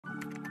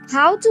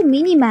How to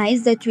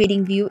minimize the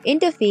TradingView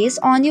interface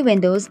on your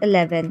Windows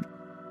 11.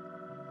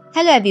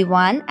 Hello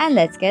everyone, and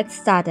let's get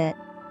started.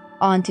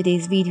 On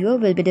today's video,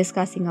 we'll be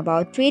discussing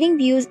about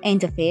TradingView's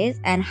interface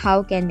and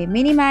how can we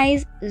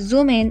minimize,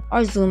 zoom in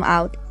or zoom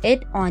out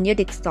it on your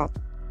desktop.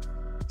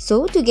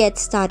 So to get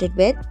started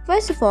with,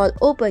 first of all,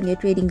 open your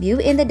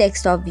TradingView in the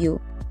desktop view.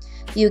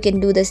 You can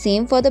do the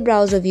same for the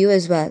browser view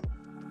as well.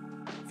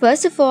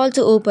 First of all,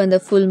 to open the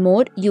full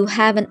mode, you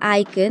have an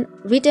icon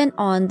written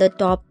on the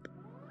top.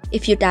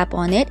 If you tap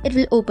on it, it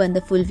will open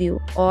the full view,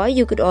 or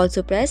you could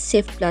also press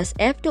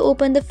Shift+F to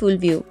open the full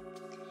view.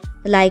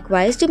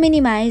 Likewise, to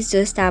minimize,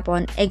 just tap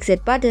on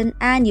Exit button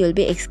and you'll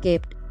be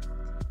escaped.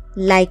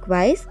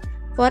 Likewise,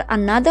 for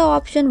another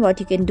option, what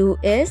you can do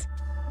is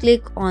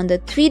click on the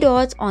three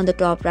dots on the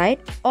top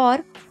right,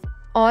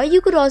 or you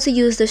could also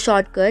use the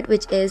shortcut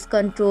which is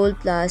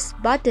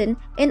Ctrl+ button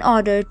in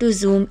order to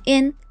zoom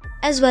in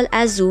as well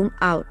as zoom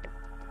out.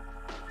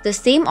 The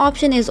same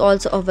option is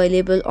also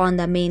available on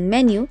the main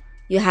menu.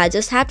 You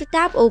just have to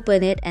tap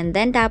open it and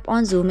then tap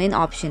on zoom in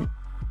option.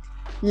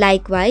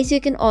 Likewise, you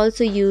can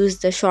also use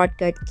the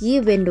shortcut key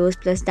Windows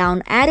 +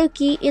 down arrow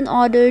key in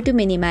order to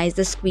minimize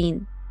the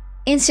screen.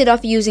 Instead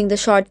of using the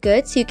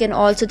shortcuts, you can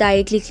also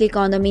directly click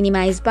on the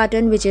minimize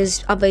button which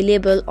is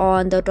available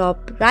on the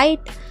top right,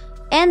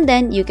 and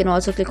then you can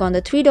also click on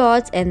the three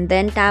dots and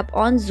then tap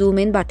on zoom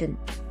in button.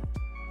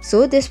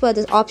 So these were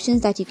the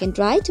options that you can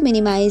try to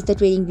minimize the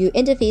TradingView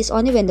interface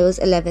on your Windows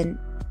 11.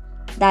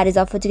 That is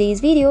all for today's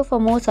video. For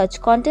more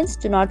such contents,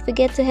 do not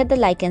forget to hit the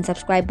like and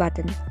subscribe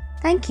button.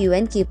 Thank you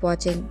and keep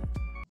watching.